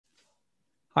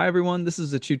Hi, everyone. This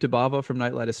is acyuta-bhava from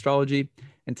Nightlight Astrology.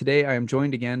 And today I am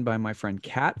joined again by my friend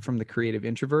Kat from the Creative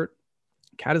Introvert.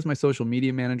 Kat is my social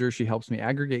media manager. She helps me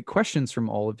aggregate questions from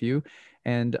all of you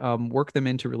and work them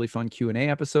into really fun Q&A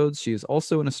episodes. She is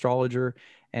also an astrologer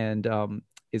and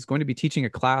is going to be teaching a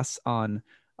class on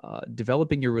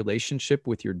developing your relationship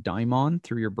with your daimon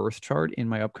through your birth chart in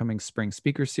my upcoming spring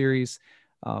speaker series.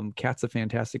 Kat's a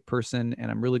fantastic person, and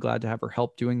I'm really glad to have her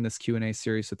help doing this Q&A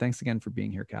series. So thanks again for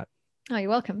being here, Kat. Oh,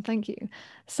 you're welcome. Thank you.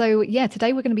 So, yeah,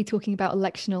 today we're going to be talking about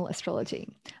electional astrology,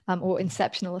 or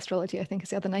inceptional astrology, I think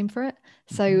is the other name for it.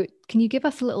 Mhm. So, can you give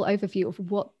us a little overview of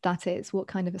what that is? What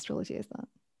kind of astrology is that?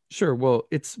 Sure. Well,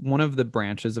 it's one of the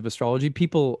branches of astrology.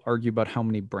 People argue about how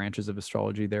many branches of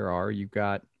astrology there are. You've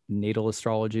got natal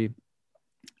astrology,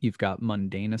 you've got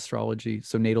mundane astrology.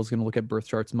 So natal is going to look at birth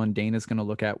charts, mundane is going to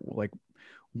look at like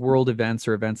world events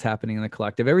or events happening in the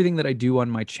collective. Everything that I do on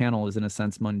my channel is in a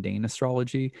sense mundane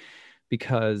astrology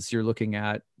because you're looking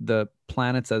at the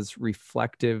planets as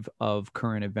reflective of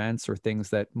current events or things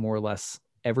that more or less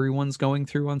everyone's going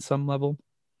through on some level.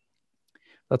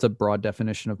 That's a broad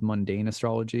definition of mundane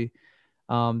astrology.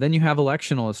 Then you have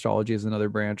electional astrology as another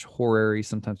branch, horary.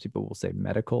 Sometimes people will say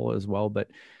medical as well. But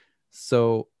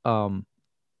so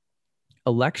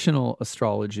electional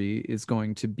astrology is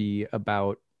going to be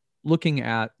about looking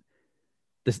at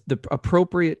the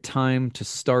appropriate time to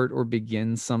start or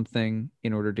begin something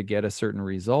in order to get a certain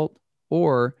result,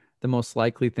 or the most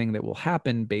likely thing that will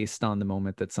happen based on the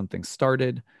moment that something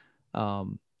started.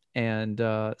 Um, and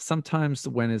sometimes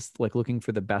when is like looking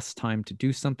for the best time to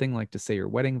do something, like to say your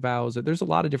wedding vows. There's a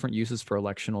lot of different uses for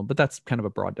electional, but that's kind of a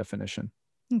broad definition.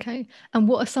 Okay. And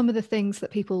what are some of the things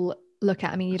that people look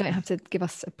at? I mean, you don't have to give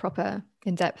us a proper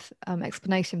in-depth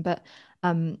explanation, but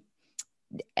um,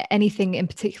 anything in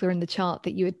particular in the chart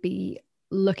that you would be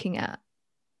looking at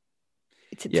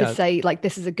to Yeah, say, like,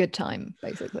 this is a good time,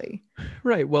 basically.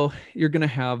 right. Well, you're going to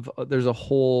have, there's a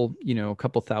whole, a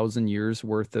couple thousand years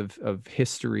worth of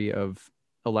history of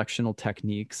electional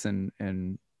techniques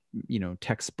and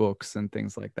textbooks and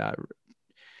things like that.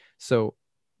 So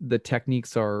the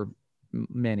techniques are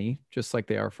many, just like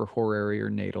they are for horary or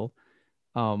natal.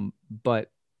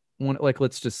 But like,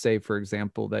 let's just say, for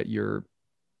example, that you're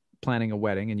planning a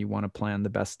wedding and you want to plan the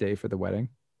best day for the wedding.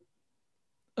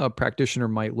 A practitioner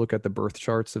might look at the birth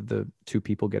charts of the two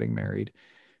people getting married,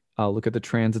 look at the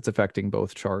transits affecting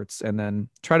both charts, and then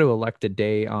try to elect a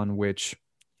day on which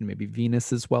maybe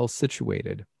Venus is well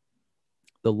situated.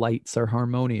 The lights are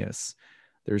harmonious.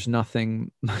 There's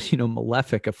nothing,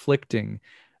 malefic afflicting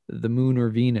the moon or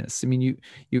Venus. I mean,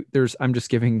 I'm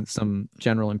just giving some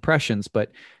general impressions,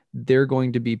 but they're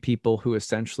going to be people who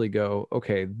essentially go,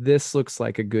 okay, this looks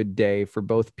like a good day for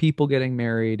both people getting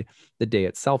married. The day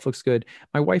itself looks good.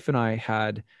 My wife and I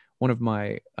had one of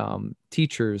my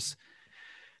teachers,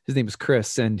 his name is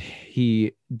Chris, and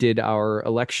he did our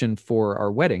election for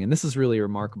our wedding. And this is really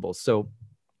remarkable. So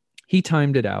he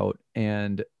timed it out,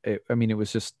 and I mean, it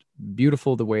was just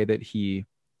beautiful the way that he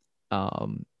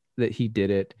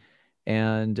did it.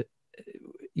 And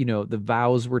the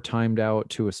vows were timed out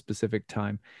to a specific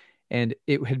time, and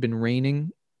it had been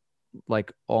raining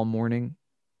like all morning,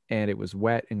 and it was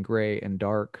wet and gray and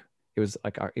dark. It was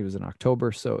in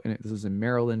October, so and this was in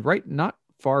Maryland, right, not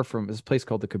far from this place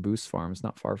called the Caboose Farm. It's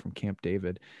not far from Camp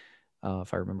David,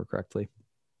 if I remember correctly.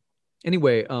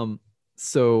 Anyway,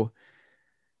 so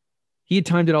he had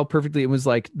timed it all perfectly. It was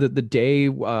like the day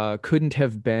couldn't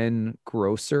have been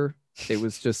grosser. It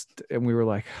was just, and we were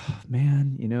like, oh,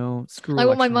 man, screw I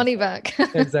want my electional money astrology.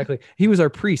 back. Yeah, exactly. He was our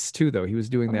priest too, though. He was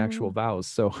doing the actual Oh. vows,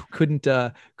 so couldn't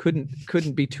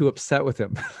be too upset with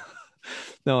him.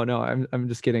 No, no, I'm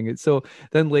just kidding. So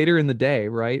then later in the day,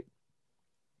 right?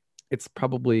 It's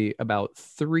probably about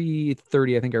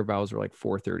 3:30. I think our vows were like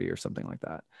 4:30 or something like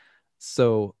that.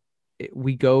 So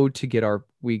we go to get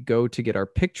our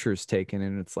pictures taken,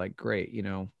 and it's like great,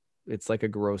 it's like a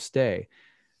gross day.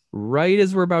 Right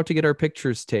as we're about to get our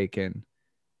pictures taken,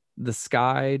 the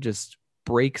sky just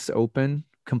breaks open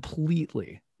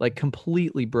completely, like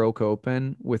completely broke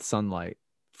open with sunlight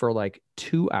for like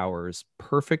 2 hours,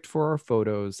 perfect for our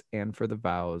photos and for the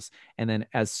vows. And then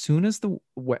as soon as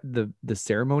the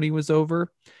ceremony was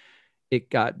over, it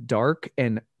got dark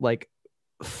and like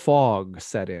fog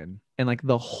set in, and like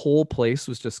the whole place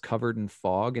was just covered in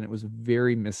fog, and it was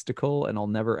very mystical, and I'll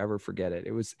never ever forget it.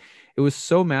 It was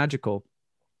so magical.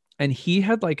 And he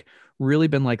had like really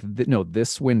been like, no,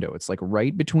 this window, it's like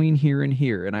right between here and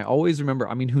here. And I always remember,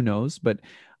 I mean, who knows, but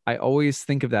I always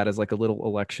think of that as like a little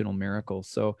electional miracle.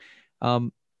 So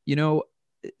um you know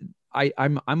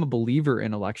I'm a believer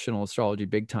in electional astrology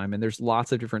big time, and there's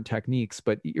lots of different techniques,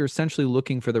 but you're essentially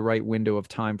looking for the right window of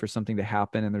time for something to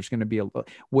happen, and there's going to be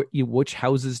which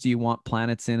houses do you want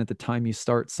planets in at the time you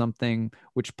start something,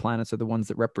 which planets are the ones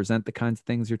that represent the kinds of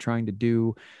things you're trying to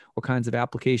do, what kinds of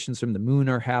applications from the moon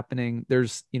are happening.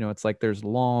 There's, it's like there's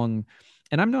long,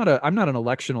 and I'm not an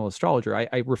electional astrologer.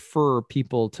 I refer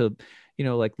people to,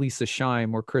 like Lisa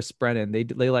Scheim or Chris Brennan. They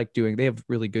have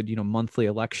really good, monthly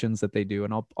elections that they do,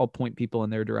 and I'll point people in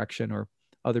their direction, or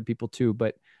other people too.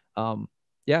 But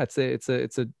yeah,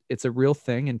 it's a real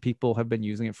thing, and people have been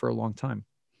using it for a long time.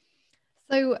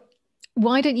 So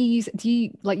why don't you use it? Do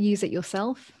you like use it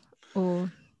yourself,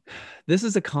 or? This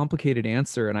is a complicated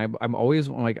answer, and I'm always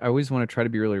like, I always want to try to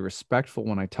be really respectful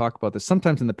when I talk about this.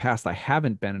 Sometimes in the past I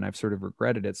haven't been, and I've sort of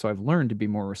regretted it, so I've learned to be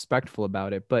more respectful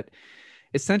about it. But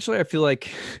essentially, I feel like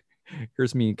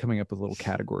here's me coming up with little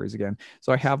categories again.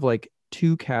 So I have like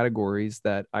two categories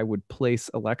that I would place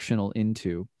electional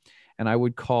into, and I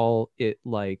would call it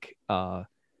like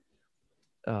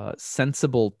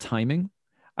sensible timing.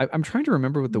 I'm trying to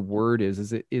remember what the word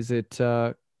is. Is it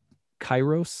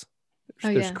kairos?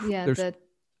 Oh There's yeah, yeah, there's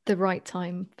the right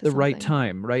time for the right something.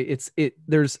 time, right?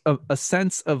 There's a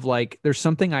sense of like there's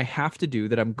something I have to do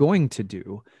that I'm going to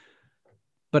do,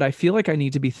 but I feel like I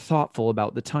need to be thoughtful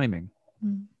about the timing.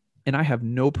 Mm. And I have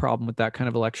no problem with that kind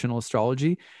of electional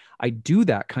astrology. I do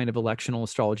that kind of electional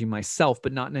astrology myself,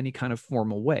 but not in any kind of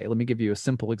formal way. Let me give you a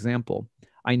simple example.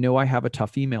 I know I have a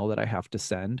tough email that I have to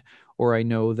send, or I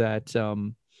know that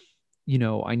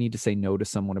I need to say no to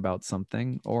someone about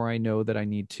something, or I know that I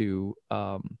need to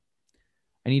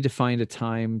find a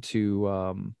time to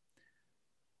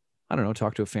I don't know,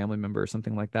 talk to a family member or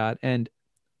something like that. And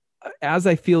as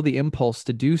I feel the impulse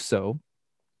to do so,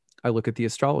 I look at the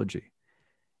astrology.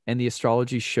 And the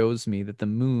astrology shows me that the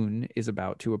moon is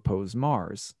about to oppose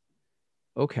Mars.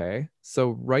 Okay.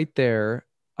 So right there,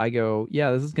 I go, yeah,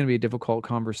 this is going to be a difficult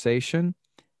conversation.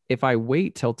 If I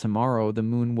wait till tomorrow, the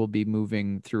moon will be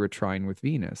moving through a trine with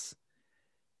Venus.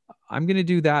 I'm going to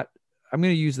do that. I'm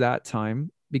going to use that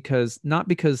time because not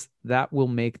because that will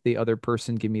make the other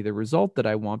person give me the result that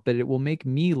I want, but it will make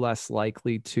me less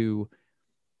likely to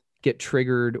get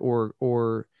triggered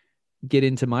or get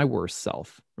into my worst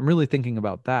self. I'm really thinking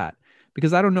about that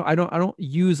because I don't know. I don't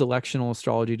use electional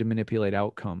astrology to manipulate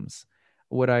outcomes.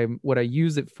 What I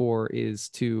use it for is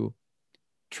to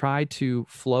try to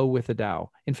flow with the Tao.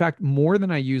 In fact, more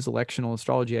than I use electional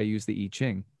astrology, I use the I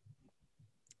Ching.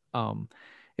 Um,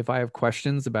 if I have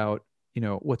questions about,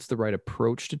 what's the right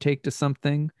approach to take to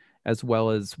something, as well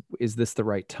as is this the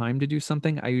right time to do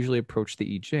something, I usually approach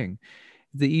the I Ching.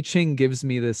 The I Ching gives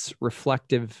me this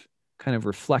reflective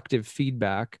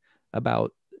feedback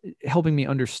about helping me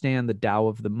understand the Tao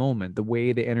of the moment, the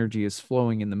way the energy is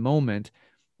flowing in the moment,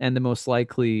 and the most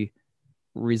likely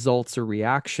results or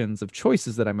reactions of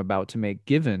choices that I'm about to make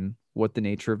given what the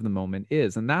nature of the moment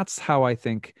is. And that's how I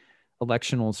think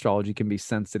electional astrology can be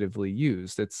sensitively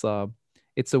used.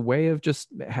 It's a way of just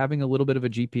having a little bit of a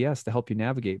GPS to help you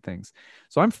navigate things.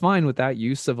 So I'm fine with that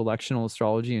use of electional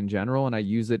astrology in general, and I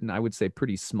use it in, I would say,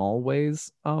 pretty small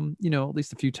ways. At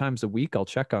least a few times a week, I'll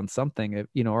check on something,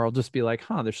 or I'll just be like,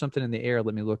 there's something in the air.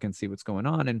 Let me look and see what's going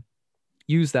on, and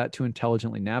use that to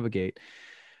intelligently navigate.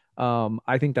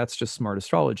 I think that's just smart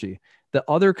astrology. The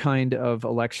other kind of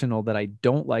electional that I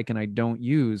don't like and I don't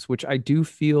use, which I do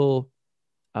feel,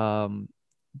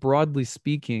 broadly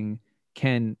speaking,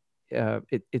 can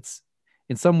it's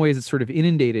in some ways it's sort of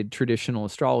inundated traditional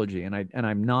astrology, and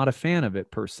I'm not a fan of it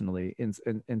personally.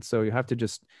 And so you have to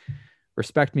just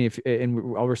respect me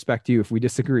and I'll respect you if we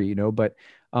disagree, But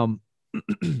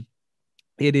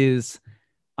it is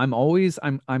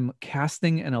I'm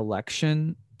casting an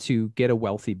election to get a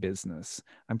wealthy business.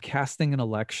 I'm casting an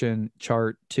election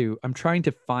chart I'm trying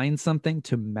to find something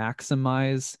to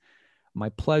maximize my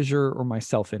pleasure or my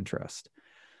self-interest.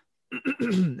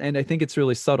 And I think it's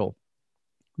really subtle.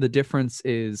 The difference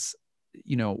is,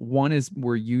 one is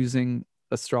we're using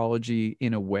astrology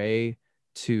in a way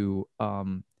to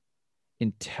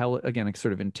again,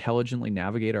 sort of intelligently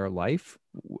navigate our life,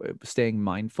 staying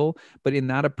mindful. But in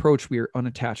that approach, we are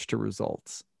unattached to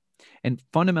results. And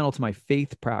fundamental to my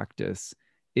faith practice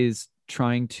is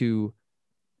trying to,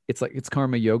 it's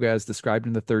karma yoga as described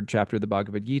in the third chapter of the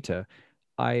Bhagavad Gita.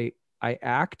 I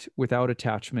act without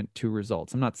attachment to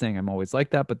results. I'm not saying I'm always like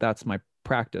that, but that's my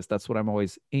practice. That's what I'm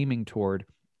always aiming toward.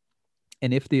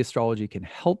 And if the astrology can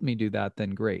help me do that,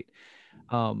 then great.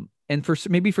 And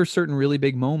maybe for certain really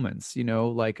big moments,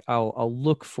 like I'll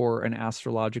look for an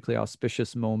astrologically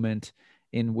auspicious moment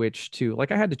in which to,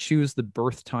 like, I had to choose the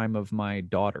birth time of my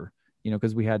daughter,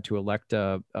 because we had to elect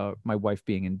my wife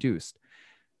being induced.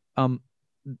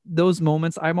 those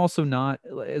moments, I'm also not,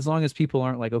 as long as people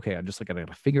aren't like, okay, I'm just like, I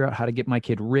gotta figure out how to get my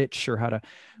kid rich or how to,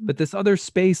 but this other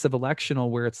space of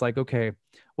electional where it's like, okay,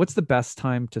 what's the best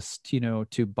time to,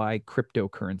 to buy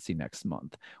cryptocurrency next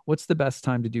month? What's the best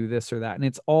time to do this or that? And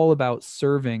it's all about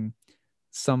serving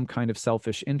some kind of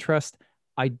selfish interest.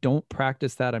 I don't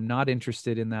practice that. I'm not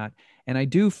interested in that. And I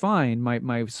do find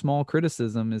my small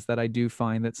criticism is that I do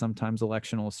find that sometimes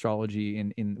electional astrology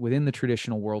in within the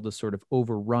traditional world is sort of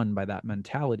overrun by that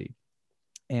mentality.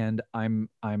 And I'm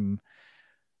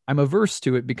averse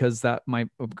to it because that my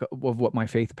of what my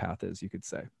faith path is, you could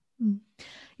say. Mm.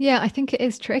 Yeah, I think it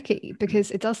is tricky because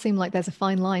it does seem like there's a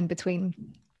fine line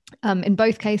between, in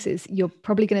both cases, you're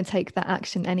probably going to take that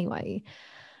action anyway.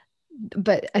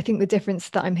 But I think the difference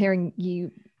that I'm hearing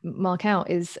you mark out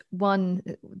is one,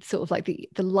 sort of like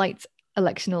the light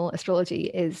electional astrology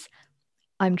is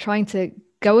I'm trying to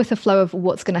go with the flow of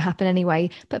what's going to happen anyway,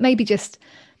 but maybe just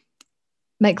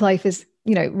make life as,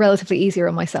 relatively easier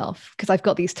on myself because I've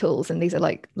got these tools, and these are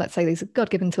like, let's say these are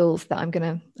God-given tools that I'm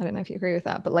gonna, I don't know if you agree with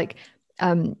that, but like,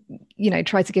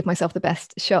 try to give myself the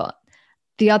best shot.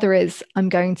 The other is I'm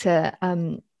going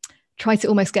to try to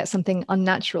almost get something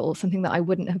unnatural, something that I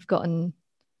wouldn't have gotten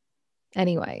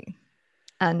anyway.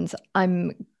 And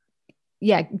I'm,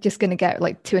 yeah, just going to get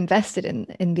like too invested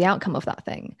in the outcome of that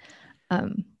thing.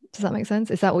 Does that make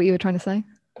sense? Is that what you were trying to say?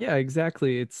 Yeah,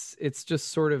 exactly. It's just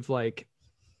sort of like,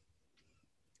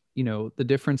 the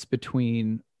difference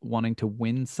between wanting to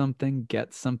win something,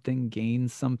 get something, gain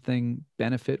something,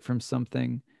 benefit from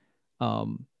something,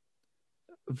 um,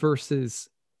 versus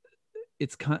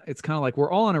it's kind of like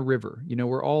we're all on a river.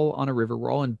 We're all on a river.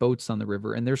 We're all in boats on the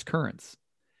river, and there's currents.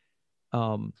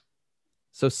 Um,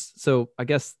 so I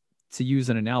guess to use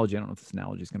an analogy, I don't know if this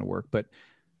analogy is going to work, but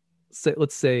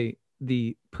let's say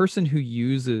the person who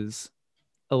uses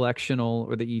electional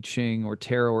or the I Ching or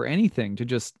tarot or anything to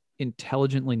just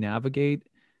intelligently navigate,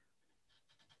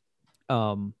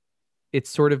 um, it's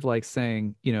sort of like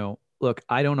saying, look,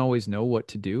 I don't always know what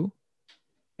to do.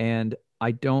 And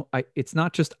it's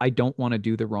not just, I don't want to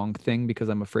do the wrong thing because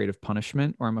I'm afraid of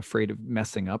punishment or I'm afraid of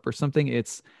messing up or something.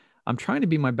 I'm trying to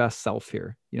be my best self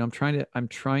here. I'm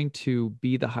trying to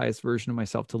be the highest version of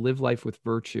myself, to live life with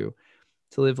virtue,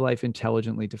 to live life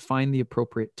intelligently, to find the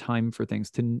appropriate time for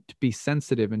things, to be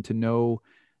sensitive and to know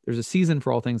there's a season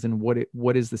for all things and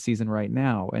what is the season right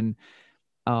now.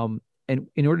 Um, and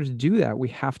in order to do that, we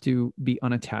have to be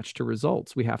unattached to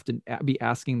results. We have to be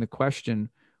asking the question,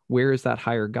 where is that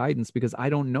higher guidance? Because I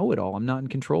don't know it all. I'm not in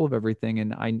control of everything.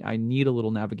 And I need a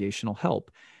little navigational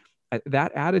help.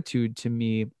 That attitude to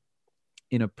me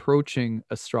in approaching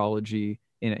astrology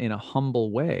in a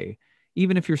humble way,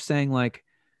 even if you're saying like,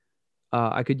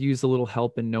 I could use a little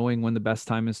help in knowing when the best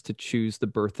time is to choose the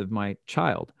birth of my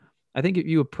child. I think if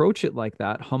you approach it like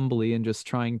that, humbly and just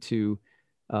trying to,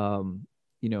 um,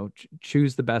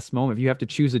 choose the best moment. If you have to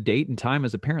choose a date and time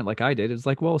as a parent, like I did, it's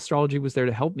like, well, astrology was there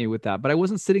to help me with that. But I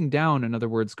wasn't sitting down, in other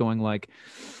words, going like,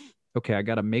 okay, I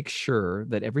got to make sure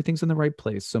that everything's in the right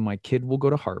place. So my kid will go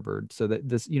to Harvard. So that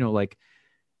this, like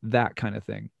that kind of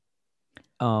thing.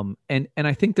 And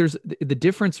I think the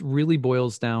difference really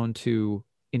boils down to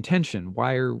intention.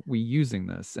 Why are we using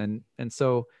this? And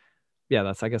so,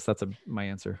 yeah, I guess that's my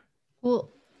answer.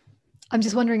 Well, I'm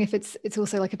just wondering if it's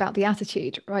also like about the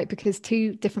attitude, right? Because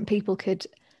two different people could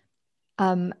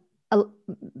um el-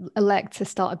 elect to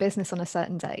start a business on a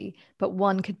certain day, but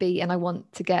one could be, and I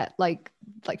want to get like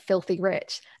filthy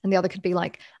rich, and the other could be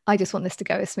like, I just want this to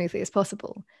go as smoothly as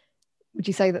possible. Would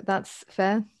you say that that's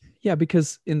fair? Yeah,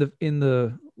 because in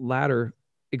the latter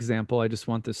example, I just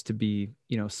want this to be,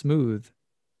 smooth.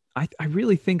 I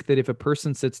really think that if a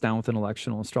person sits down with an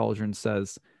electional astrologer and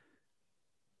says,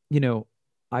 you know,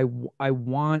 I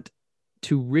want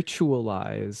to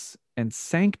ritualize and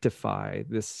sanctify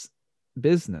this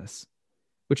business,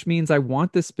 which means I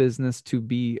want this business to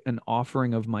be an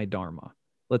offering of my dharma.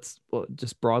 Well,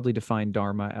 just broadly define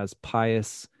dharma as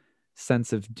pious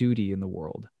sense of duty in the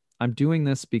world. I'm doing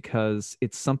this because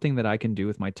it's something that I can do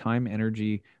with my time,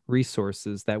 energy,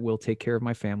 resources that will take care of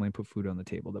my family and put food on the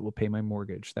table, that will pay my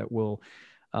mortgage, that will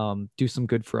do some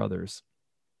good for others.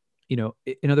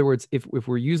 In other words, if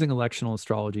we're using electional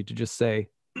astrology to just say,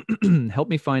 help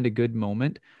me find a good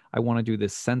moment. I want to do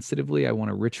this sensitively. I want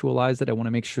to ritualize it. I want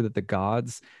to make sure that the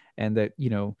gods and that,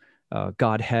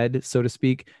 Godhead, so to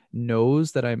speak,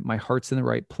 knows that my heart's in the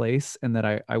right place and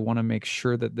that I want to make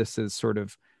sure that this is sort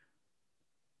of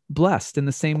blessed in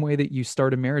the same way that you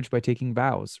start a marriage by taking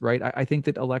vows, right? I think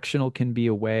that electional can be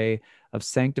a way of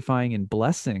sanctifying and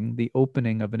blessing the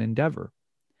opening of an endeavor.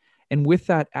 And with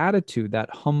that attitude, that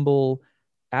humble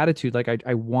attitude, like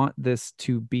I want this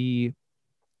to be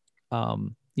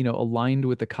aligned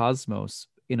with the cosmos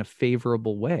in a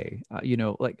favorable way,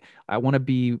 like I want to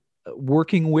be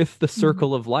working with the Mm.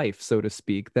 circle of life, so to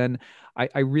speak, then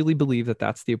I really believe that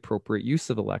that's the appropriate use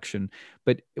of election.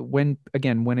 But when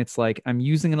it's like I'm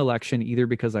using an election either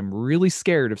because I'm really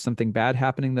scared of something bad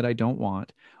happening that I don't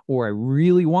want, or I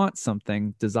really want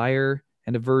something, desire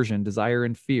and aversion, desire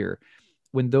and fear,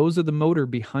 when those are the motor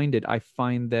behind it, I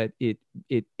find that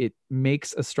it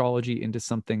makes astrology into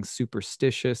something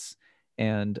superstitious,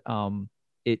 and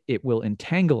it will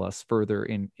entangle us further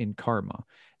in karma.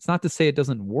 It's not to say it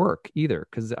doesn't work either,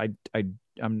 because I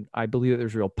believe that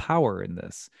there's real power in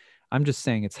this. I'm just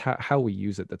saying it's how we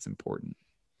use it that's important.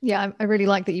 Yeah, I really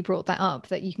like that you brought that up,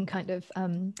 that you can kind of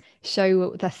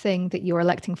show the thing that you're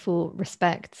electing for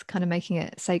respect, kind of making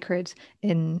it sacred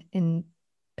in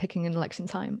picking an election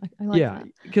time. I like Yeah, that.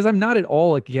 because I'm not at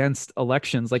all against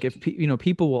elections. Like if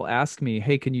people will ask me,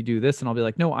 "Hey, can you do this?" and I'll be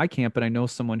like, "No, I can't, but I know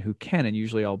someone who can." And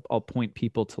usually I'll point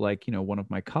people to, like, one of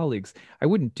my colleagues. I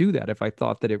wouldn't do that if I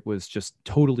thought that it was just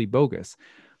totally bogus.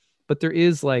 But there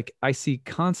is, like, I see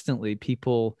constantly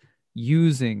people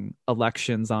using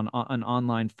elections on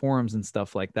online forums and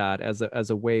stuff like that as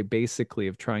a way basically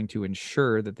of trying to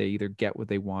ensure that they either get what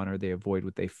they want or they avoid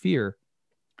what they fear.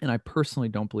 And I personally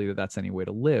don't believe that that's any way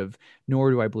to live,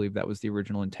 nor do I believe that was the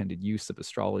original intended use of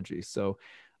astrology. So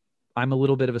I'm a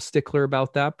little bit of a stickler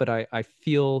about that, but I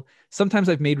feel sometimes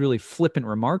I've made really flippant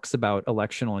remarks about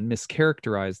electional and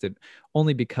mischaracterized it,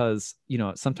 only because,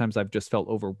 sometimes I've just felt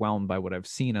overwhelmed by what I've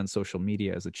seen on social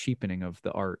media as a cheapening of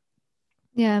the art.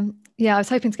 Yeah, yeah. I was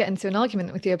hoping to get into an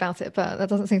argument with you about it, but that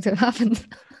doesn't seem to have happened.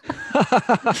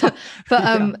 But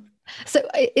Yeah. so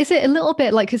is it a little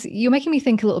bit like, because you're making me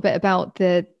think a little bit about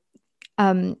the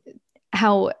um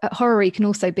how horror can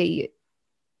also be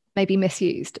maybe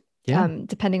misused Yeah.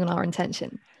 depending on our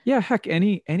intention. Yeah, heck,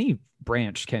 any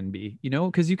branch can be,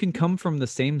 because you can come from the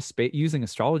same space using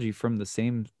astrology from the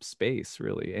same space,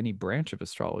 really. Any branch of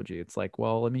astrology. It's like,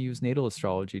 well, let me use natal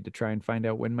astrology to try and find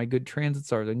out when my good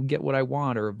transits are and get what I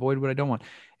want or avoid what I don't want.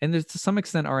 And there's, to some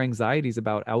extent, our anxieties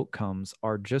about outcomes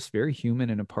are just very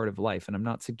human and a part of life. And I'm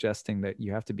not suggesting that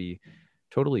you have to be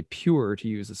totally pure to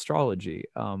use astrology.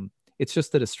 It's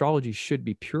just that astrology should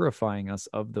be purifying us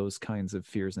of those kinds of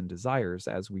fears and desires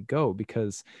as we go,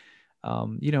 because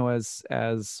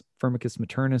as Firmicus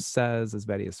Maternus says, as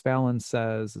Vettius Valens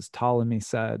says, as Ptolemy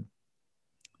said,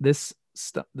 this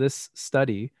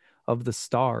study of the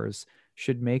stars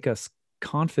should make us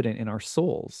confident in our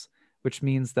souls, which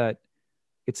means that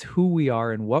it's who we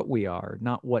are and what we are,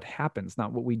 not what happens,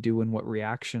 not what we do and what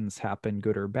reactions happen,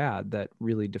 good or bad, that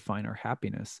really define our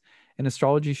happiness. And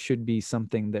astrology should be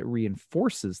something that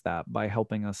reinforces that by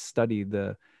helping us study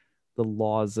the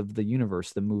laws of the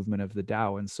universe, the movement of the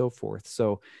Tao, and so forth.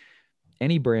 So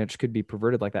any branch could be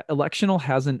perverted like that. Electional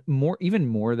hasn't, even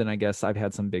more than, I guess, I've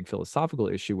had some big philosophical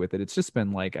issue with it. It's just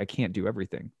been like, I can't do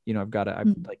everything. I'm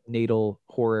Mm. like natal,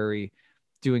 horary,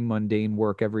 doing mundane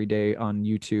work every day on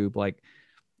YouTube. Like,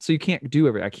 so you can't do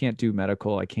everything. I can't do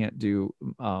medical. I can't do,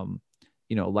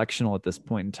 electional at this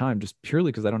point in time, just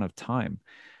purely because I don't have time.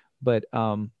 But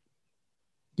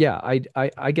yeah,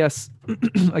 I guess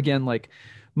again, like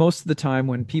most of the time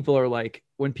when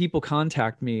people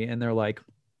contact me and they're like,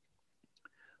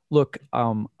 look,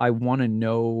 I want to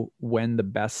know when the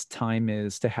best time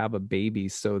is to have a baby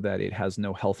so that it has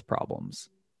no health problems.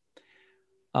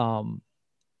 Um,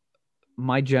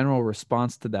 my general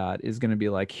response to that is going to be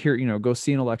like, here, go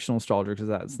see an electional astrologer, because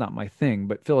that's not my thing.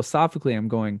 But philosophically, I'm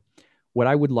going, what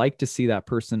I would like to see that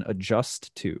person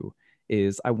adjust to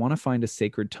is, I want to find a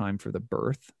sacred time for the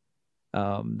birth,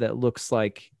 that looks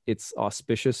like it's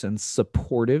auspicious and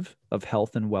supportive of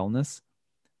health and wellness.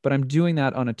 But I'm doing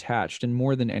that unattached. And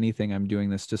more than anything, I'm doing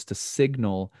this just to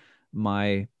signal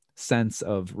my sense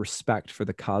of respect for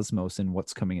the cosmos and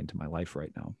what's coming into my life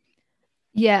right now.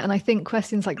 Yeah, and I think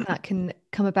questions like that can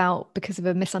come about because of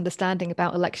a misunderstanding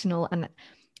about electional and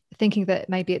thinking that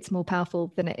maybe it's more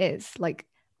powerful than it is. Like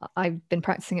I've been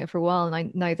practicing it for a while and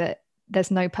I know that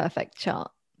there's no perfect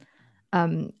chart.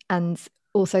 And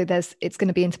also it's going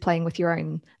to be interplaying with your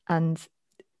own, and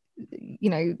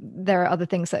there are other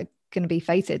things that are going to be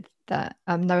fated that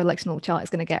no electional chart is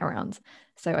going to get around.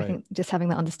 So I Right. think just having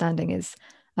that understanding is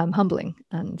humbling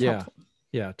and Yeah. helpful.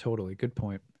 Yeah, totally. Good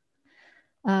point.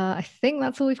 I think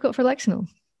that's all we've got for electional.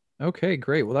 Okay,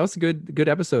 great. Well, that was a good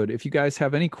episode. If you guys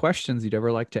have any questions you'd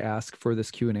ever like to ask for this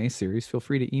Q&A series, feel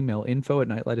free to email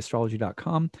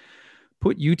info@nightlightastrology.com.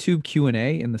 Put YouTube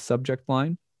Q&A in the subject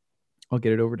line. I'll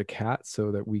get it over to Kat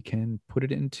so that we can put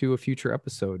it into a future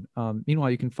episode.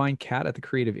 Meanwhile, you can find Kat at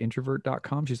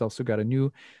thecreativeintrovert.com. She's also got a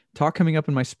new talk coming up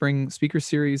in my spring speaker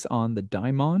series on the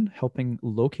daimon, helping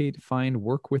locate, find,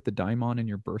 work with the daimon in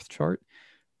your birth chart,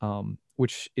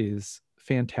 which is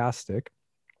fantastic.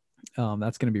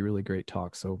 That's going to be a really great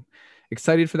talk. So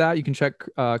excited for that. You can check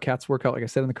Kat's workout, like I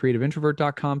said, on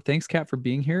thecreativintrovert.com. Thanks, Kat, for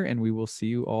being here, and we will see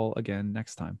you all again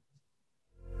next time.